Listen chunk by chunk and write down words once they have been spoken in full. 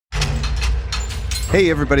Hey,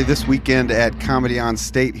 everybody. This weekend at Comedy on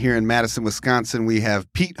State here in Madison, Wisconsin, we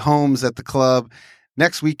have Pete Holmes at the club.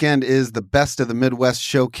 Next weekend is the Best of the Midwest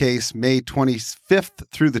Showcase, May 25th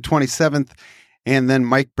through the 27th. And then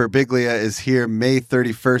Mike Birbiglia is here May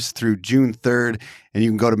 31st through June 3rd. And you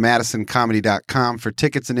can go to MadisonComedy.com for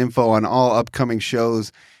tickets and info on all upcoming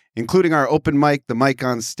shows, including our open mic, the Mike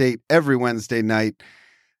on State, every Wednesday night.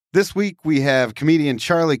 This week, we have comedian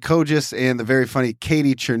Charlie Kojis and the very funny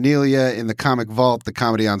Katie Cerniglia in the Comic Vault, the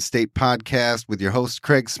Comedy on State podcast with your host,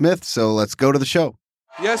 Craig Smith. So let's go to the show.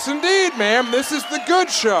 Yes, indeed, ma'am. This is the good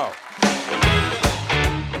show.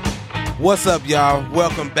 What's up, y'all?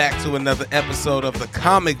 Welcome back to another episode of the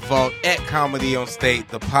Comic Vault at Comedy on State,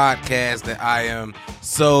 the podcast that I am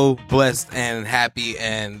so blessed and happy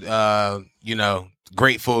and,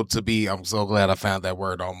 grateful to be. I'm so glad I found that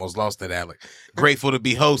word. I almost lost it, Alec. Grateful to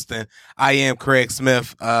be hosting. I am Craig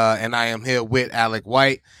Smith, and I am here with Alec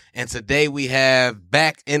White. And today we have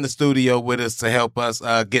back in the studio with us to help us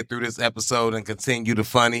get through this episode and continue the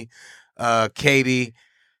funny, Katie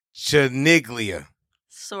Cerniglia.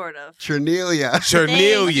 Sort of. Cerniglia.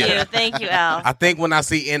 Thank you, Al. I think when I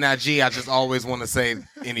see N-I-G, I just always want to say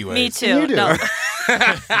anyway. Me too. You do. No.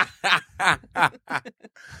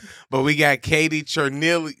 But we got Katie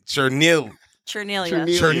Cerniglia.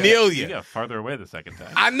 Cerniglia. You got farther away the second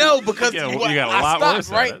time. I know, because you got a lot I worse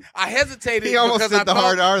stopped, right? at it. I hesitated. He almost because did I the thought,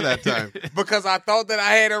 hard R that time. Because I thought that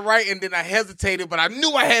I had it right, and then I hesitated, but I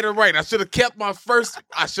knew I had it right. I should have kept my first.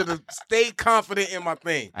 I should have stayed confident in my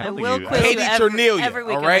thing. I I don't think will you- quiz Katie you Cerniglia, every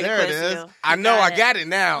week. all right? There it is. I know I got it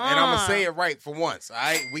now, and I'm going to say it right for once, all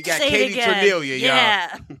right? We got Say Katie it again. Cerniglia, y'all.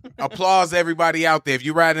 Yeah. Applause everybody out there. If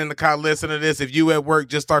you riding in the car, listen to this. If you at work,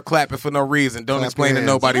 just start clapping for no reason. Don't Clap explain your to hands.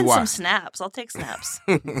 nobody Even why. some snaps. I'll take snaps.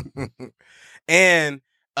 And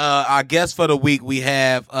our guest for the week, we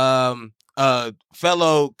have a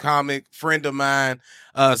fellow comic friend of mine,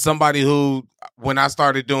 somebody who, when I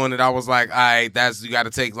started doing it, I was like, all right, you got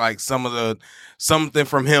to take like something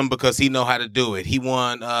from him because he know how to do it. He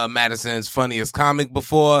won Madison's Funniest Comic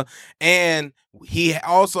before, and he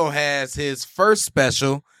also has his first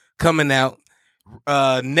special coming out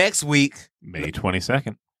next week, May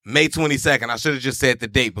 22nd. May 22nd. I should have just said the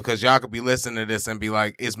date because y'all could be listening to this and be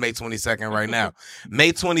like, it's May 22nd right now.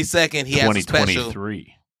 May 22nd, he has a special.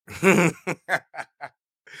 2023.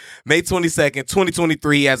 May 22nd,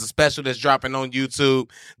 2023, he has a special that's dropping on YouTube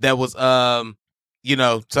that was,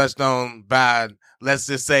 touched on by, let's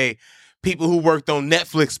just say, people who worked on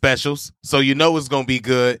Netflix specials. So you know it's going to be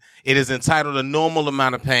good. It is entitled A Normal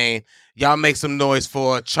Amount of Pain. Y'all make some noise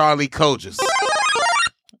for Charlie Kojis.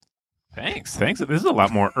 Thanks. This is a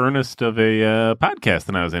lot more earnest of a podcast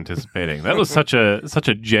than I was anticipating. That was such a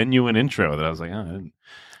genuine intro that I was like, I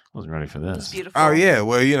wasn't ready for It's this. beautiful. Oh, yeah.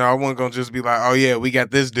 Well, I wasn't going to just be like, oh, yeah, we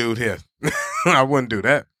got this dude here. I wouldn't do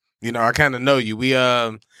that. I kind of know you. We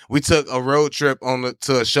took a road trip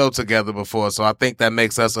to a show together before, so I think that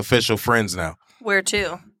makes us official friends now. Where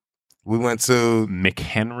to? We went to...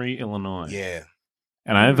 McHenry, Illinois. Yeah.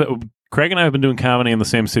 And Craig and I have been doing comedy in the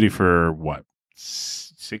same city for, what,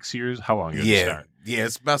 6 years? How long did it start? Yeah,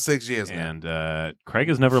 it's about 6 years now. And Craig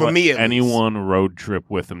has never For let me, at anyone road trip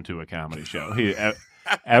with him to a comedy show.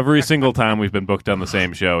 Every single time we've been booked on the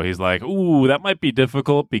same show, he's like, ooh, that might be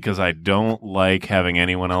difficult because I don't like having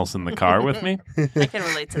anyone else in the car with me. I can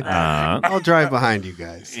relate to that. I'll drive behind you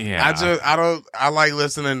guys. Yeah. I like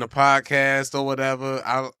listening to podcasts or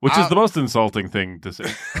whatever. Which is the most insulting thing to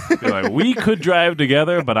say. You're like, we could drive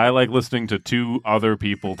together, but I like listening to two other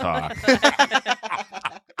people talk.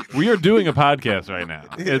 We are doing a podcast right now.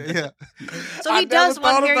 So he does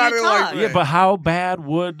want to hear you talk. Yeah, but how bad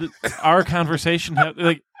would our conversation have?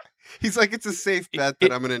 Like, He's like, it's a safe bet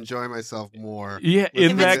that I'm going to enjoy myself more. yeah,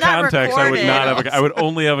 in If that it's not context, I would recorded. not have. I would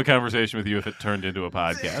only have a conversation with you if it turned into a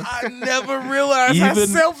podcast. I never realized how Even-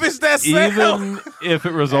 selfish that sounds. Even if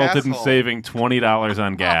it resulted in Asshole. saving $20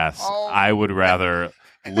 on gas, I would rather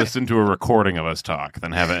listen to a recording of us talk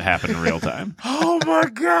than have it happen in real time. Oh my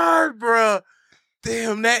God, bruh.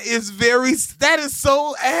 Damn, that is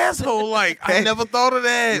so asshole-like. I Hey, never thought of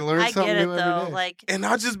that. You learn I something get it new though. every day. Like, And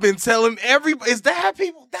I just been telling everybody,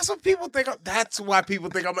 that's what people think. That's why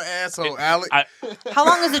people think I'm an asshole, Alec. how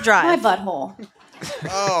long is the My drive? butthole.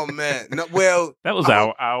 Oh, man. No, well, That was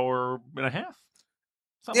our hour and a half.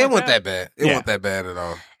 Something it like wasn't that bad. It Yeah. wasn't that bad at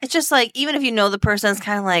all. It's just like, even if you know the person, it's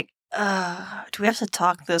kind of like, do we have to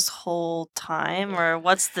talk this whole time, or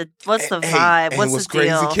what's the vibe? And What's what's the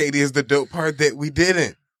deal? crazy, Katie, is the dope part that we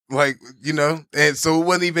didn't. Like, and so it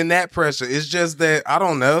wasn't even that pressure. It's just that, I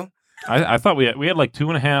don't know. I thought we had like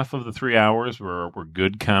 2.5 of the 3 hours were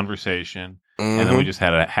good conversation. And then we just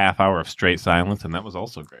had a half hour of straight silence, and that was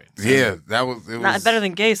also great. Yeah, it was Not better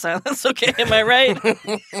than gay silence. Okay, am I right?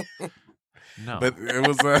 No. But it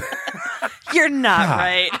was You're not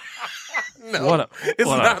right. no, it's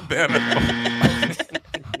not better.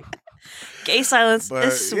 Gay silence But,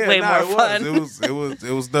 is yeah, way more fun.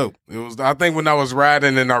 It was dope. It was. I think when I was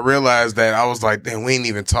riding and I realized that, I was like, damn, we ain't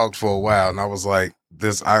even talked for a while, and I was like,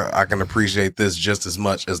 this, I can appreciate this just as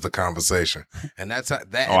much as the conversation, and that's how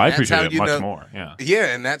that. I that's appreciate how it you much know, more. Yeah. Yeah,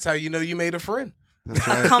 and that's how you know you made a friend. That's A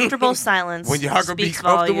right. comfortable silence. When y'all can be speaks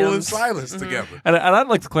comfortable in volumes. silence together. And I'd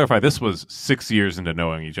like to clarify, this was 6 years into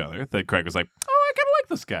knowing each other that Craig was like, oh, I kind of like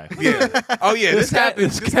this guy. Yeah. Oh yeah. This happened.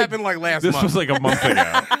 this This guy- happened like last This month. was like a month ago.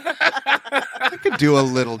 I could do a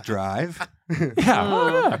little drive. Yeah.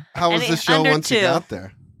 Oh, yeah. How was And the show under once you 2. got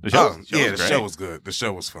there? The show, Oh, yeah, the great. show was good. The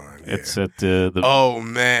show was fun. Yeah. It's at the Oh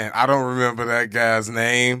man, I don't remember that guy's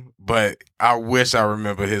name, but I wish I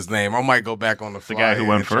remember his name. I might go back on the the fly guy who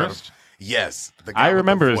went and try to- first. Yes, the guy I with the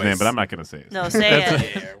remember his voice. name, but I'm not going to say it. No, say That's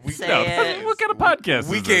it. Yeah, we, Say no, it. What kind of podcast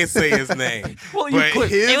we is can't this? say his name. Well, you but could.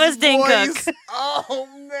 his It was Dane voice, Cook. Oh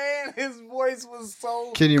man, his voice was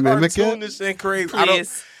so Can you mimic it? cartoonish and crazy.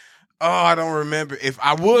 Please. I don't remember. If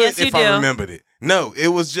I would, Yes, you if I do. remembered it. No, it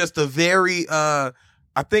was just a very. I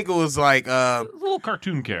think it was like. A little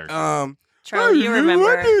cartoon character. Charlie, you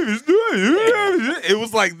remember. It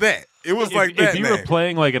was like that. It was like that. If you were name.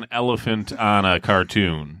 playing like an elephant on a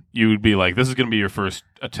cartoon, you would be like, this is going to be your first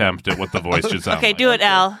attempt at what the voice should sound Okay, like. do it,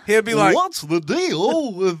 Al. He'll be like, What's the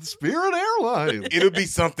deal with Spirit Airlines? it'll be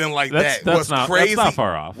something like That's that. What's not crazy? that's not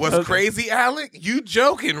far off. What's That's- crazy, Alec? You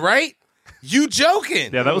joking, right? You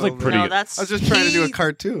joking? Yeah, that was like pretty. No, good. that's I was just trying to do a He-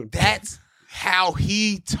 cartoon. That's how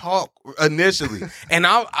he talked initially. And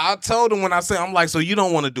I told him when I said, I'm like, so you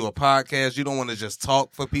don't want to do a podcast? You don't want to just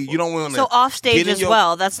talk for people? You don't want to so off stage get in as your-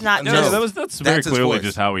 well. That's not No, just. that's very That's his clearly voice.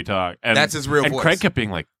 just how we talk. And That's his real and voice. Craig kept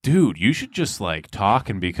being like, dude, you should just like talk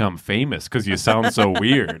and become famous because you sound so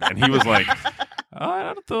weird. And he was like,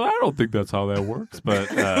 I don't think that's how that works. But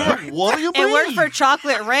What do you It worked for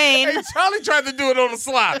Chocolate Rain. Hey, Charlie tried to do it on the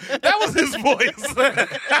slide. That was his voice.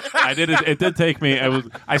 I did it. It did take me.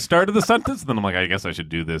 I started the sentence, and then I'm like, I guess I should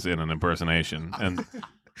do this in an impersonation. And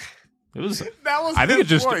it was. That was I think it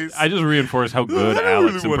his just. voice. I just reinforced how good I don't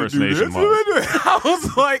Alex's really wanna do impersonation this. was. I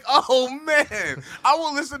was like, oh man, I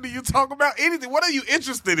will listen to you talk about anything. What are you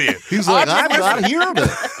interested in? He's like, I'm not hearing it.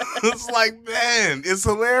 It's like, man, it's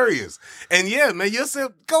hilarious. And yeah, man, you'll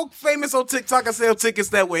go famous on TikTok and sell tickets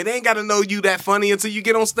that way. They ain't got to know you that funny until you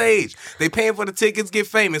get on stage. They paying for the tickets, get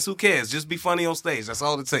famous. Who cares? Just be funny on stage. That's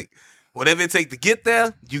all it takes. Whatever it takes to get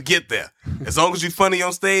there, you get there. As long as you're funny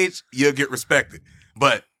on stage, you'll get respected.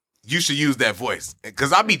 But you should use that voice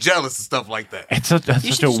because I'd be jealous of stuff like that. That's such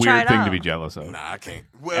You should a just try weird it thing out. to be jealous of. Nah, I can't.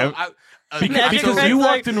 Well, Because you Craig's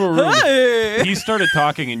walked into a room, Hey. he started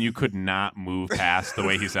talking, and you could not move past the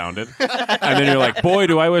way he sounded. And then you're like, boy,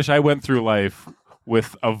 do I wish I went through life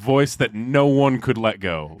with a voice that no one could let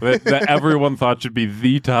go, that everyone thought should be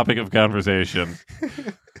the topic of conversation.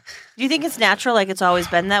 Do you think it's natural, like it's always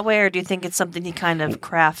been that way, or do you think it's something he kind of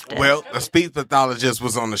crafted? Well, a speech pathologist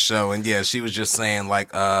was on the show, and yeah, she was just saying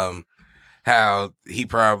like how he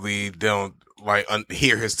probably don't like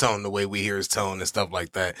hear his tone the way we hear his tone and stuff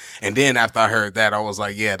like that. And then after I heard that, I was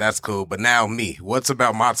like, yeah, that's cool. But now me, what's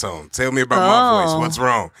about my tone? Tell me about my voice. What's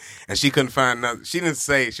wrong? And she couldn't find nothing. She didn't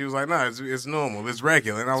say. She was like, no, it's normal. It's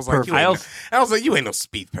regular. And I was like, you ain't no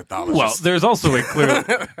speech pathologist. Well, there's also a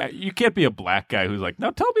clear. You can't be a black guy who's like,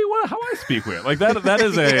 now tell me how I speak weird. Like that.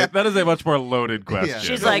 That is a much more loaded question.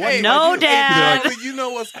 She's No, like, wait, no, you- Dad. But you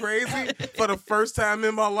know what's crazy? For the first time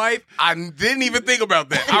in my life, I didn't even think about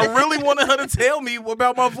that. I really wanted her to tell me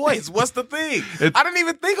about my voice. What's the thing? I didn't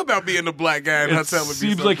even think about being a black guy and her It telling me.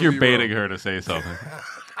 seems something like you're to be wrong. baiting her to say something.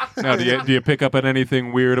 Now, do you pick up on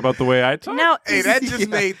anything weird about the way I talk? Now, Hey, that just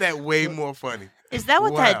made that way more funny. is that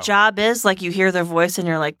what Wow. that job is? Like you hear their voice and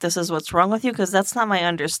you're like, this is what's wrong with you? Because that's not my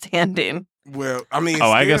understanding. Well, I mean,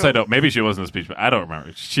 I guess still- I don't. Maybe she wasn't a speech, but I don't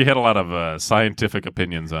remember. She had a lot of scientific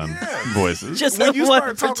opinions on voices. Just When you one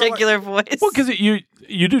start talking particular voice. Well, because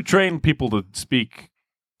you do train people to speak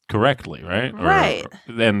correctly, right? Right.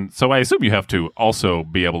 And so I assume you have to also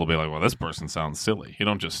be able to be like, well, this person sounds silly. You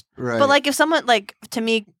don't just. Right. But like if someone, like to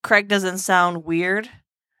me, Craig doesn't sound weird.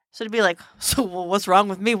 So to be like, so well, what's wrong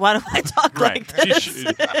with me? Why do I talk like this?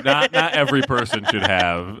 Not every person should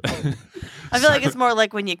have I feel like it's more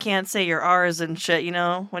like when you can't say your R's and shit, you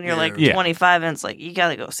know? When you're like Yeah. 25 and it's like, you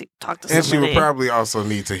gotta go talk to somebody. And she would probably also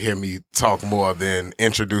need to hear me talk more than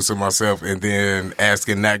introducing myself and then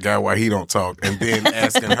asking that guy why he don't talk and then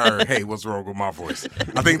asking her, hey, what's wrong with my voice?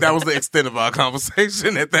 I think that was the extent of our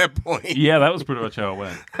conversation at that point. Yeah, that was pretty much how it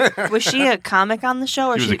went. Was she a comic on the show?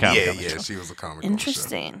 Or She was a comic. Yeah, she was a comic.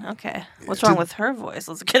 Interesting. Okay. What's wrong with her voice?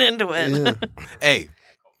 Let's get into it. Yeah. Hey,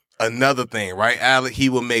 another thing, right, Alec? He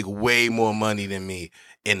will make way more money than me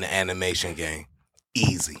in the animation game.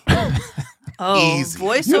 Easy. Oh, Easy.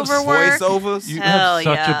 voiceover work? Voiceovers? You Hell have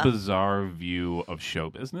such yeah. a bizarre view of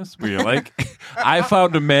show business where you're like, I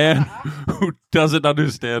found a man who doesn't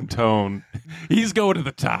understand tone. He's going to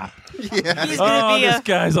the top. Yeah. He's gonna be this a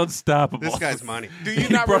guy's unstoppable. This guy's money. Do you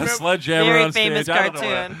He not brought a remember? sledgehammer very on famous stage.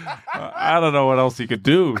 cartoon. I don't know what else he could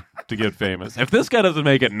do to get famous. If this guy doesn't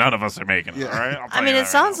make it, none of us are making it. Yeah. All right? I'll I tell mean, you it that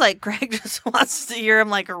sounds right like Greg just wants to hear him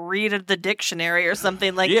like read the dictionary or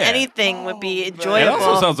something. Like Yeah. anything would be now. It enjoyable.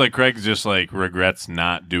 also sounds like Craig just like regrets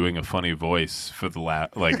not doing a funny voice for the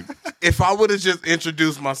like. If I would have just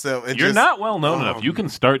introduced myself and You're just, not well known enough. You can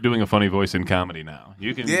start doing a funny voice in comedy now.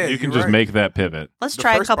 You can Yeah, you can you're just right. make that pivot. Let's the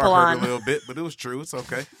try a first couple part hurt on. a little bit, but it was true. It's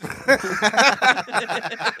okay.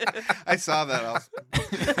 I saw that. I was,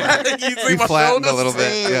 you see you my flattened a shoulders? little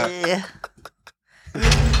bit. Yeah.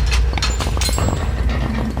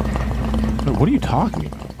 What are you talking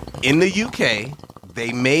about? In the UK,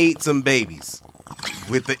 they made some babies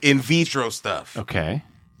with the in vitro stuff. Okay.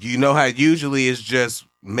 You know how usually it's just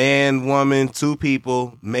man, woman, two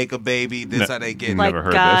people make a baby. This how they get it. Never Like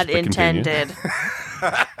heard God this, but continue. intended.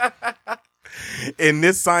 In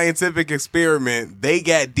this scientific experiment, they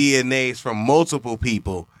got DNAs from multiple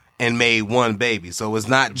people and made one baby. So it's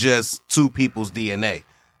not just two people's DNA.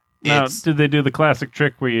 Now, It's, did they do the classic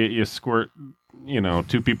trick where you squirt,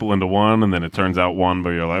 two people into one, and then it turns out one, but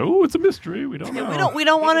you're like, oh, it's a mystery. We don't know. We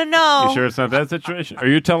don't want to know. You sure it's not that situation? Are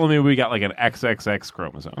you telling me we got like an XXX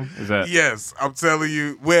chromosome? Is that yes, I'm telling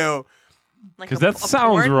you. Well, Like 'cause a- that a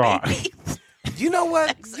sounds porn wrong. baby. you know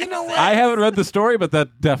what? You know what? I haven't read the story, but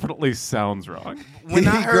that definitely sounds wrong. When he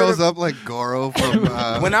I heard grows of- up like Goro from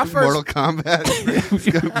When I first- Mortal Kombat. He's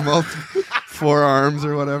got multiple 4 arms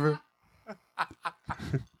or whatever.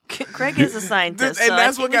 Craig is a scientist, And so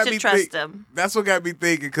that's I what think got we me should trust think- him. That's what got me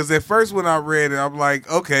thinking. Because at first when I read it, I'm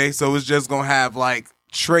like, okay, so it's just gonna have like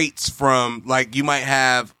traits from like you might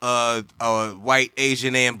have a white,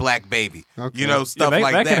 Asian, and black baby. Okay. You know, Yeah, stuff that,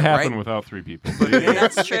 like that that, can happen right? without 3 people. But yeah.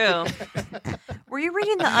 That's true. Were you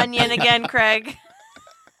reading The Onion again, Craig?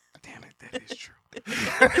 Damn it, that is true.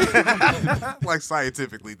 Like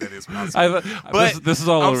scientifically, that is possible. But this is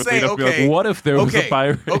all I'm over saying, like, okay, what if there was a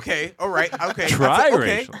biracial? Okay, all right, okay. Triracial.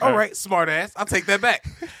 Okay, all right, smart ass. I'll take that back.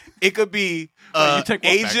 It could be Well, you take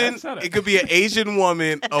one back. Asian. I said it. It could be an Asian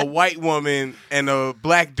woman, a white woman, and a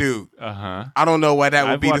black dude. Uh-huh. I don't know why that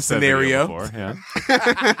would I've be the watched that video scenario, before,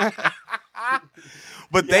 yeah.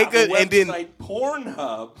 but they could, and then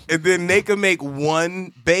Pornhub. they could make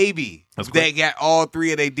one baby That's that quick. got all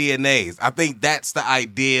 3 of their DNAs. I think that's the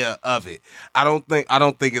idea of it. I don't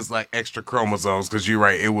think it's like extra chromosomes because you're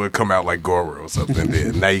right. It would come out like Goro or something.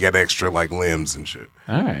 Then now you got extra like limbs and shit.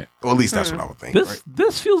 All right. Or at least that's what I would think.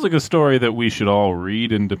 This feels like a story that we should all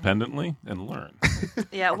read independently and learn.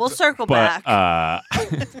 Yeah, we'll circle But back.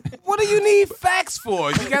 What do you need facts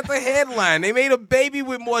for? You got the headline. They made a baby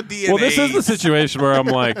with more DNA. well, this is the situation where I'm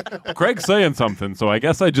like, Craig's saying something, so I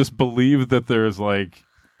guess I just believe that there's like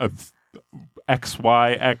a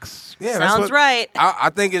XYX. Yeah, that's Sounds what- right. I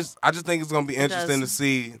just think it's gonna be interesting to does.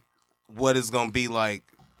 see what it's gonna be like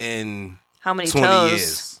in How many 20 toes?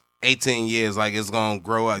 years, 18 years. Like it's gonna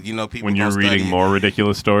grow up. You know, people When you're gonna reading study it. more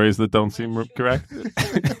ridiculous stories that don't seem correct.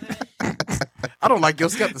 I don't like your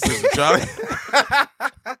skepticism, Charlie.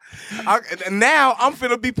 Now I'm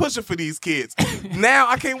finna be pushing for these kids. Now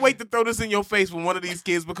I can't wait to throw this in your face when one of these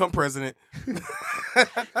kids become president.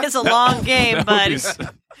 It's a long game, That would but be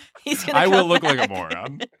he's gonna. I will come look like a back.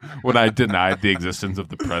 moron when I denied the existence of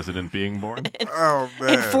the president being born. Oh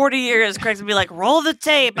man! In 40 years, Craig's gonna be like, "Roll the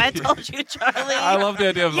tape." I told you, Charlie. I love the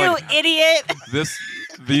idea of you like idiot.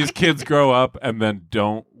 these kids grow up and then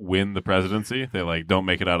don't win the presidency. They like don't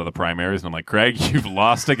make it out of the primaries, and I'm like, Craig, you've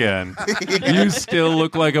lost again. You still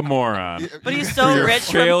look like a moron. But he's For so your rich.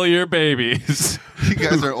 From, failure babies. You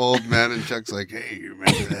guys are old men, and Chuck's like, "Hey, you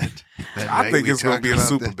remember that? I night think we it's gonna talked be a about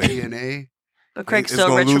super the baby. DNA." but Craig's It's so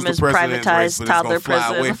gonna rich lose from the his president's race, privatized but toddler it's gonna fly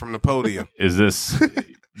away prison. from the podium. Is this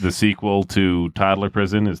the sequel to Toddler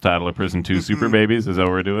Prison? Is Toddler Prison 2 Super Babies? Is that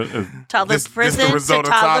what we're doing? Toddler This the prison to result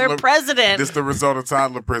of toddler toddler- president. This the result of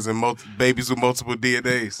toddler prison. Babies with multiple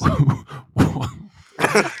DNAs.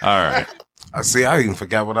 All right. I see. I even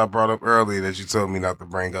forgot what I brought up earlier that you told me not to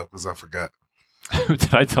bring up because I forgot.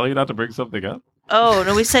 Did I tell you not to bring something up? Oh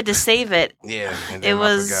no, we said to save it. Yeah, and It then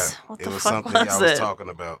was I forgot. what It the was fuck something was y'all was it? talking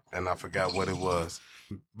about, and I forgot what it was.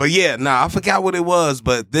 But yeah, I forgot what it was.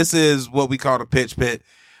 But this is what we call the pitch pit.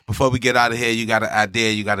 Before we get out of here, you got an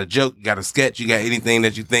idea, you got a joke, you got a sketch, you got anything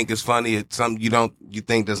that you think is funny, it's something you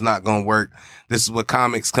think that's not gonna work. This is what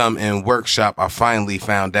comics come and workshop. I finally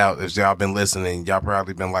found out, as y'all been listening, y'all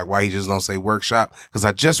probably been like, why he just don't say workshop? Because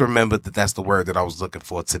I just remembered that that's the word that I was looking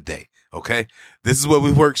for today. Okay, this is where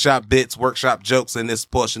we workshop bits, workshop jokes in this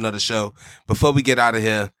portion of the show. Before we get out of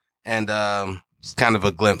here, and it's kind of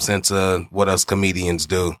a glimpse into what us comedians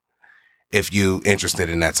do, if you interested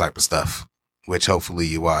in that type of stuff. Which hopefully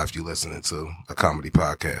you are if you're listening to a comedy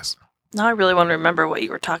podcast. Now I really want to remember what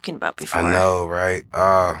you were talking about before. I know, right?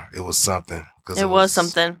 It was something. It was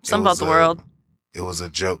something about the world. It was a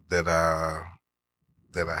joke that I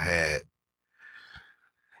had.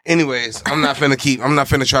 Anyways, I'm not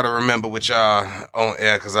finna try to remember with y'all on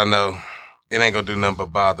air because I know it ain't gonna do nothing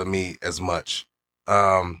but bother me as much.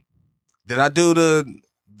 Did I do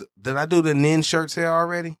the Nin shirts here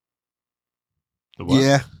already? The what?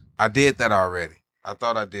 Yeah. I did that already. I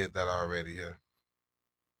thought I did that already. Yeah.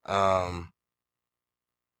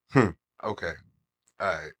 Okay. All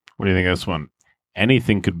right. What do you think of this one?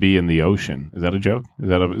 Anything could be in the ocean. Is that a joke?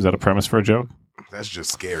 Is that a premise for a joke? That's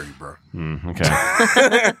just scary, bro. Okay.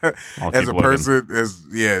 As a person,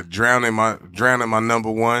 drowning my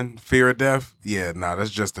number one fear of death. Yeah,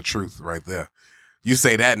 that's just the truth right there. You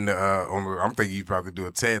say that in the, I'm thinking you probably do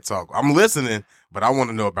a TED talk. I'm listening, but I want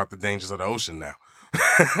to know about the dangers of the ocean now.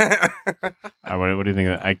 What do you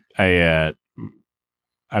think?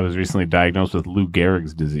 I was recently diagnosed with Lou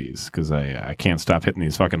Gehrig's disease because I can't stop hitting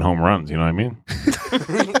these fucking home runs. You know what I mean?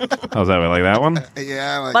 How's that? Like that one?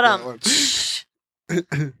 Yeah, I like But that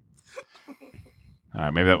one. All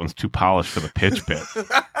right, maybe that one's too polished for the pitch pit.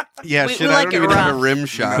 Yeah, We shit, I like don't it even have a rough. rim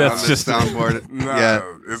shot That's on this just- soundboard. No,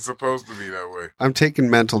 Yeah, it's supposed to be that way. I'm taking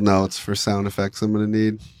mental notes for sound effects I'm going to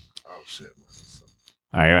need. Oh shit.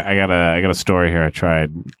 I got a story here I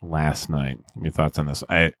tried last night. Your thoughts on this?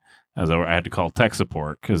 I had to call tech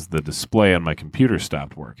support because the display on my computer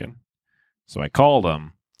stopped working. So I called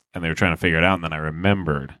them, and they were trying to figure it out. And then I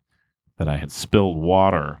remembered that I had spilled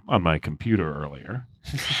water on my computer earlier.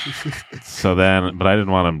 But I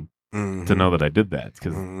didn't want them to know that I did that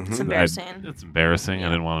because It's embarrassing. it's embarrassing. I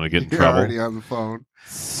didn't want them to get in You're trouble. already on the phone.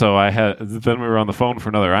 So then we were on the phone for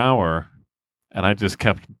another hour, and I just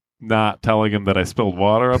kept not telling him that I spilled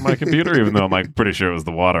water on my computer, even though I'm like pretty sure it was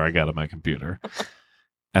the water I got on my computer.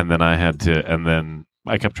 And then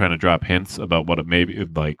I kept trying to drop hints about what it maybe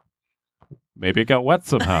it got wet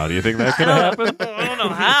somehow. Do you think that could have happened? I don't know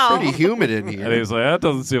how. Pretty humid in And he here. was like, "That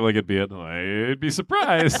doesn't seem like it'd be it." I'm like, "You'd be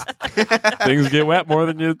surprised. Things get wet more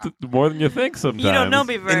than you think sometimes." You don't know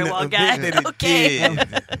me very well, guy. Okay.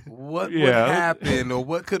 What would Yeah. happen, or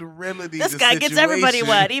what could remedy This the guy gets everybody situation?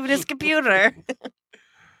 wet, even his computer.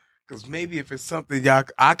 Because maybe if it's something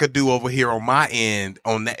I could do over here on my end,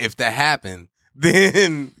 on that, if that happened,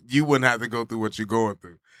 then you wouldn't have to go through what you're going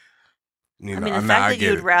through. You I know, mean, the nah, fact I that get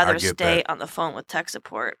you'd it. rather I get stay that. on the phone with tech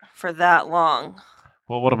support for that long.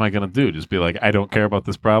 Well, what am I going to do? Just be like, I don't care about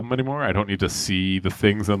this problem anymore? I don't need to see the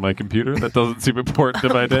things on my computer? That doesn't seem important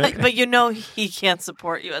to my day. But you know he can't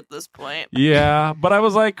support you at this point. Yeah, but I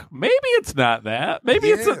was like, maybe it's not that. Maybe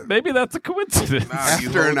Yeah. maybe that's a coincidence. Nah, you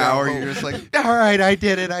After hold an out hour, hope. you're just like, all right, I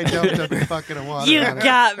did it. I dumped a bucket of water. You on it."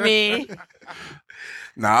 got me.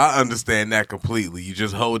 Nah, I understand that completely. You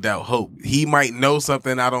just hold out hope. He might know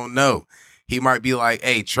something I don't know. He might be like,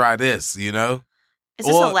 hey, try this, you know? Is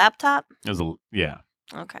this Or- a laptop? Yeah.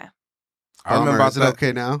 Okay. I remember Bummer. about Is it that.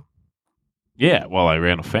 okay now? Yeah, well, I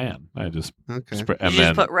ran a fan. I just Okay. Did and you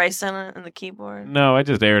then just put rice in it in the keyboard? no, I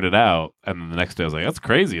just aired it out, and then the next day I was like, "That's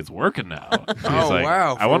crazy! It's working now." He's Oh, like,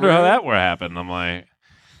 wow, I for wonder how real? that would happen. I'm like,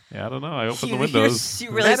 yeah, I don't know. I opened the windows.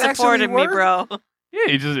 You really That actually supported me, worked? bro.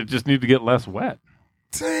 Yeah, it just need to get less wet.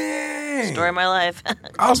 Dang. Story of my life.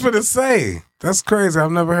 I was going to say, that's crazy.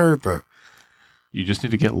 I've never heard that. You just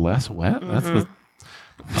need to get less wet. Mhm.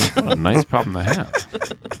 That's what a nice problem to have.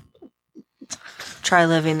 Try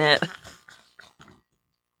living it.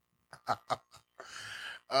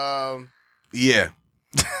 Yeah.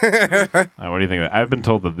 What do you think of that? I've been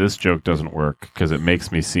told that this joke doesn't work because it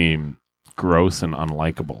makes me seem gross and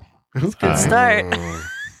unlikable. Good start. Mm,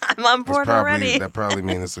 I'm on that's board already. That probably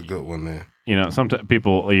means it's a good one then. You know, sometimes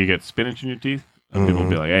people, you get spinach in your teeth, and people will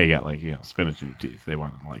be like, "Hey, you got spinach in your teeth." They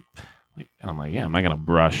want and I'm like, "Yeah, I'm not gonna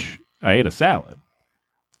brush. I ate a salad.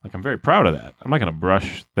 Like, I'm very proud of that. I'm not gonna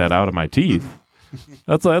brush that out of my teeth."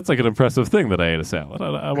 That's like an impressive thing that I ate a salad.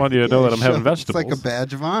 I want you to know that I'm having vegetables. It's like a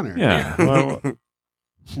badge of honor. Yeah. Well,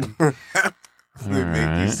 They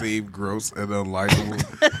make you seem gross and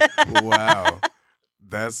unlikable. Wow.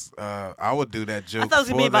 That's I would do that joke. I thought it was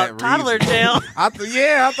gonna be for that about toddler reason. jail. I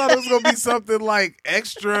thought it was gonna be something like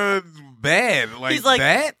extra bad, like, He's like,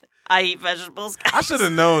 that. I eat vegetables. I should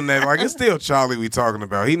have known that. Like, it's still Charlie we talking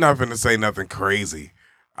about. He not finna say nothing crazy.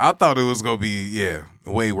 I thought it was gonna be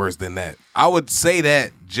way worse than that. I would say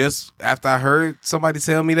that just after I heard somebody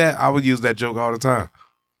tell me that. I would use that joke all the time,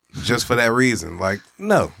 just for that reason. Like,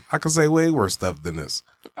 no, I could say way worse stuff than this.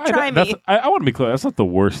 Try me. I want to be clear. That's not the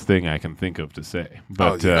worst thing I can think of to say.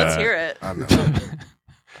 But Let's hear it. I know. All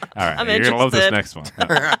right, I'm you're gonna love this interested. next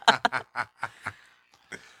one.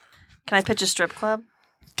 Can I pitch a strip club?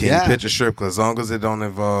 Can you pitch a strip club as long as it don't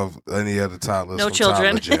involve any other toddlers? No from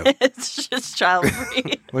children. toddler jail? It's just child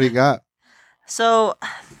free. What do you got? So,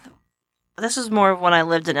 this was more of when I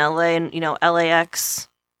lived in LA, and LAX.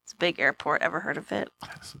 It's a big airport. Ever heard of it?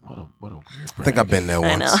 What a weird I think I've been there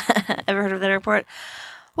I once. know. Ever heard of that airport?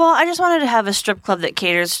 Well, I just wanted to have a strip club that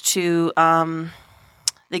caters to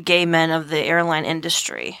the gay men of the airline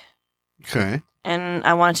industry, Okay. and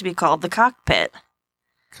I want it to be called the Cockpit.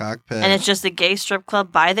 Cockpit. And it's just a gay strip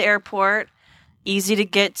club by the airport, easy to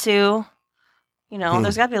get to.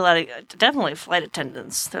 There's got to be a lot of, definitely flight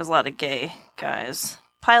attendants. There's a lot of gay guys.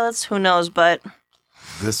 Pilots, who knows, but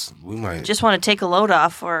We might just want to take a load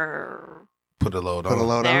off or... put a load Put on. a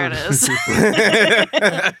load There on. it is.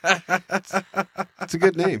 It's a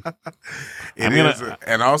good name. It is.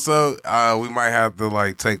 And also, we might have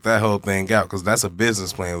to take that whole thing out because that's a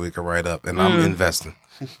business plan we can write up, and I'm investing.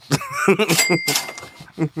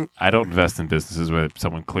 I don't invest in businesses where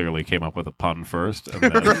someone clearly came up with a pun first and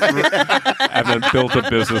then built a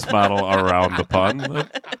business model around the pun.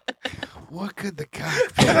 What could the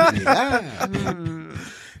cockpit be?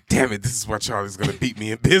 Damn it, this is why Charlie's going to beat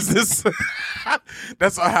me in business.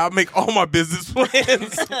 That's how I make all my business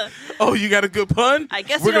plans. Oh, you got a good pun? I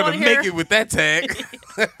guess we're you don't going to wanna make hear- it with that tag.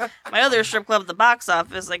 My other strip club at the box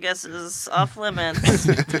office, I guess, is off limits.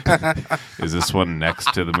 Is this one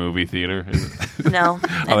next to the movie theater? No.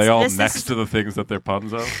 Are they all This next is- to the things that they're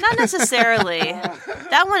puns of? Not necessarily.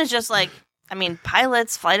 That one is just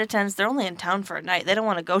pilots, flight attendants, they're only in town for a night. They don't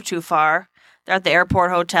want to go too far. They're at the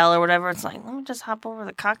airport hotel or whatever. It's like, let me just hop over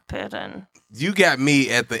the cockpit and... You got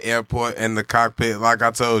me at the airport and the cockpit. Like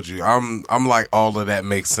I told you, I'm like, all of that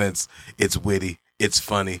makes sense. It's witty. It's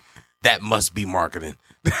funny. That must be marketing.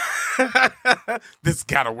 This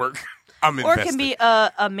gotta work. I'm Or invested. it can be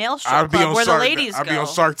a male strip club where the ladies I'll go. be on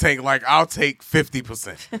Shark Tank. Like, I'll take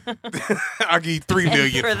 50%. I'll give you $3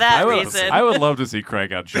 million for that I would, reason. I would love to see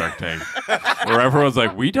Craig on Shark Tank, where everyone's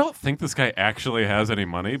like, "We don't think this guy actually has any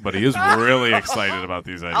money, but he is really excited about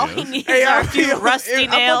these All he ideas." needs Hey, are I a few feel- rusty I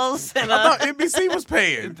thought- nails. And I thought NBC was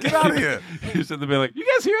paying. Get out of here. You should be like, "You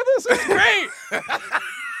guys hear this? It's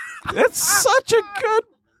great. It's such a good."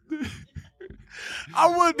 I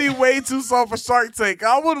would be way too soft for Shark Tank.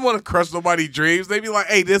 I wouldn't want to crush nobody's dreams. They'd be like,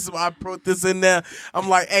 "Hey, I put this in there." I'm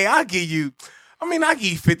like, "Hey, I'll give you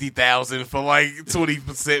 50,000 for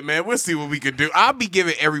 20%, man. We'll see what we can do." I'll be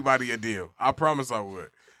giving everybody a deal. I promise I would.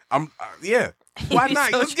 Yeah. Why be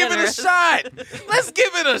not? so Let's generous. give it a shot. Let's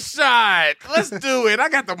give it a shot. Let's do it. I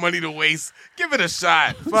got the money to waste. Give it a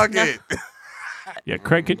shot. Fuck it. Yeah,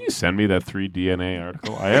 Craig, can you send me that 3DNA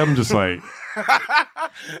article? I am just like,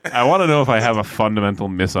 I want to know if I have a fundamental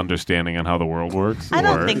misunderstanding on how the world works. I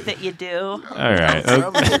don't or- think that you do. All right.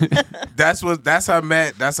 That's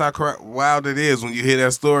how wild it is when you hear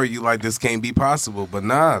that story. You like, this can't be possible, but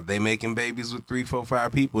nah, they making babies with 3, 4,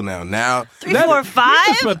 5 people now. 3, 4, 5?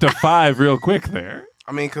 You just went to 5 real quick there.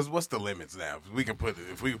 I mean, because what's the limits now? If we can put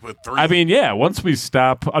 3, I mean, yeah, once we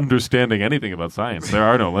stop understanding anything about science, there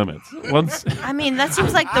are no limits. Once I mean, that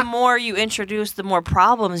seems like the more you introduce, the more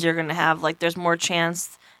problems you're going to have. Like, there's more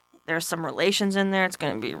chance there's some relations in there. It's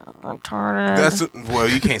going to be retarded. well,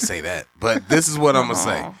 you can't say that, but this is what I'm gonna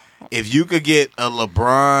say. If you could get a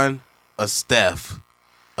LeBron, a Steph,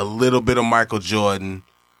 a little bit of Michael Jordan,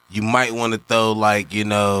 you might want to throw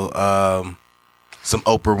some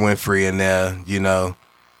Oprah Winfrey in there.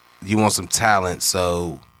 You want some talent,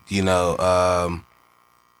 so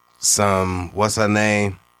some, what's her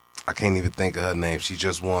name? I can't even think of her name. She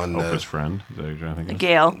just won Oprah's friend. Is that what you're trying to think of?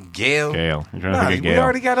 Gail. Gail. Gail. You're trying to Nah, think of we Gail.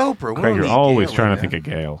 already got Oprah. We Craig, don't you're need always Gail trying in to think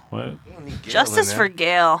there. of Gail. What? We don't need Gail Justice in for there.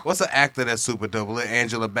 Gail. What's an actor that's super double?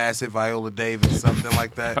 Angela Bassett, Viola Davis, something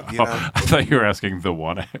like that. You know? Oh, I thought you were asking the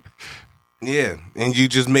one. Yeah, and you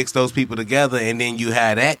just mix those people together, and then you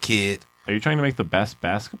have that kid, Are you trying to make the best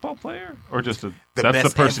basketball player, or just that's best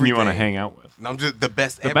the person you want to everything. hang out with? I'm just the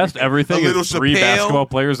best. The best everything A little is 3 Chappelle. basketball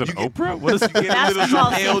players and Oprah. What is You get a little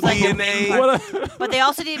Basketball Chappelle seems like a DNA. big what? But they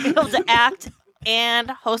also need to be able to act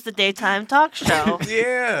and host a daytime talk show.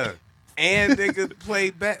 Yeah, and they could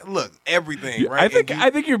play back. Look, everything. Right? I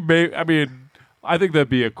think you're. I mean, I think that'd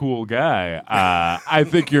be a cool guy. I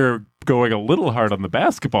think you're going a little hard on the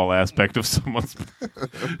basketball aspect of someone's.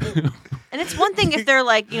 And it's one thing if they're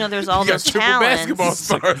like, there's all You got those triple talents, basketball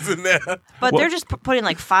stars in there. but they're just putting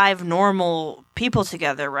like 5 normal people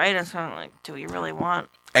together, right? And so I'm like, do we really want?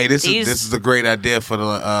 Hey, this These- is a great idea for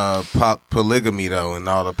the polygamy though, and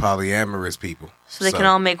all the polyamorous people. So they can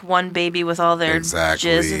all make one baby with all their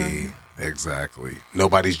jizz. And, Exactly.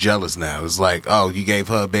 Nobody's jealous now. It's like, oh, you gave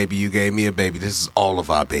her a baby, you gave me a baby. This is all of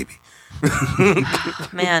our baby.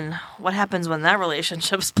 man, what happens when that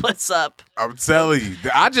relationship splits up? I'm telling you.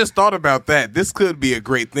 I just thought about that. This could be a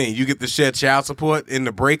great thing. You get to share child support in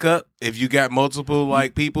the breakup if you got multiple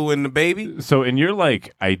like people in the baby. So in your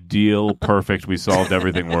like ideal, perfect, we solved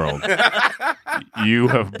everything world, you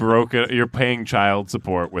have broken. You're paying child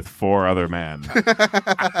support with 4 other men.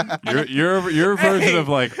 Your version of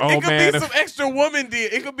like, oh it could man, be some extra woman deal.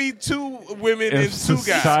 It could be 2 women and if 2 guys.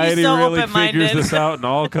 society He's so really open-minded. figures this out and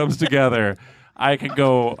all comes together, I could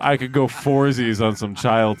go forsies on some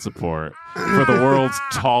child support for the world's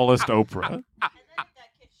tallest Oprah.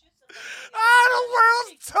 Ah, the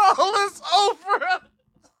world's tallest Oprah.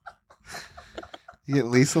 You get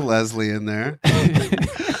Lisa Leslie in there.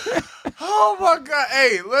 Oh my God!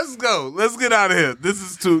 Hey, let's go. Let's get out of here. This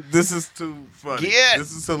is too funny. Get.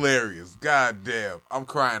 This is hilarious. God damn, I'm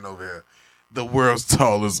crying over here. The world's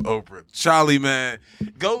tallest Oprah. Charlie, man,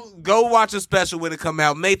 go watch a special when it come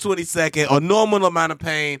out May 22nd. A Normal Amount of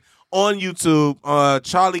Pain on YouTube.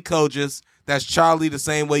 Charlie Kojis. That's Charlie the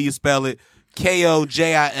same way you spell it.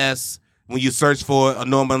 Kojis. When you search for A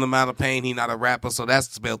Normal Amount of Pain, he not a rapper, so that's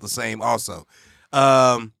spelled the same also.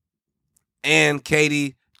 And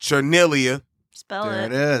Katie Cerniglia. Spell There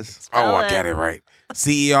it it. is. Spell I got it right.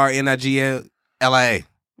 Cerniglia.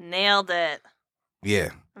 Nailed it. Yeah,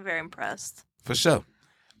 I'm very impressed. for sure.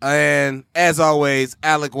 And as always,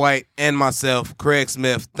 Alec White and myself, Craig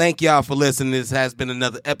Smith, thank y'all for listening. This has been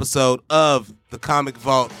another episode of The Comic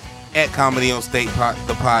Vault at Comedy on State,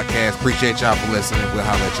 the podcast. Appreciate y'all for listening. We'll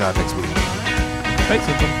holler at y'all next week. Thanks,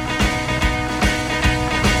 Cynthia.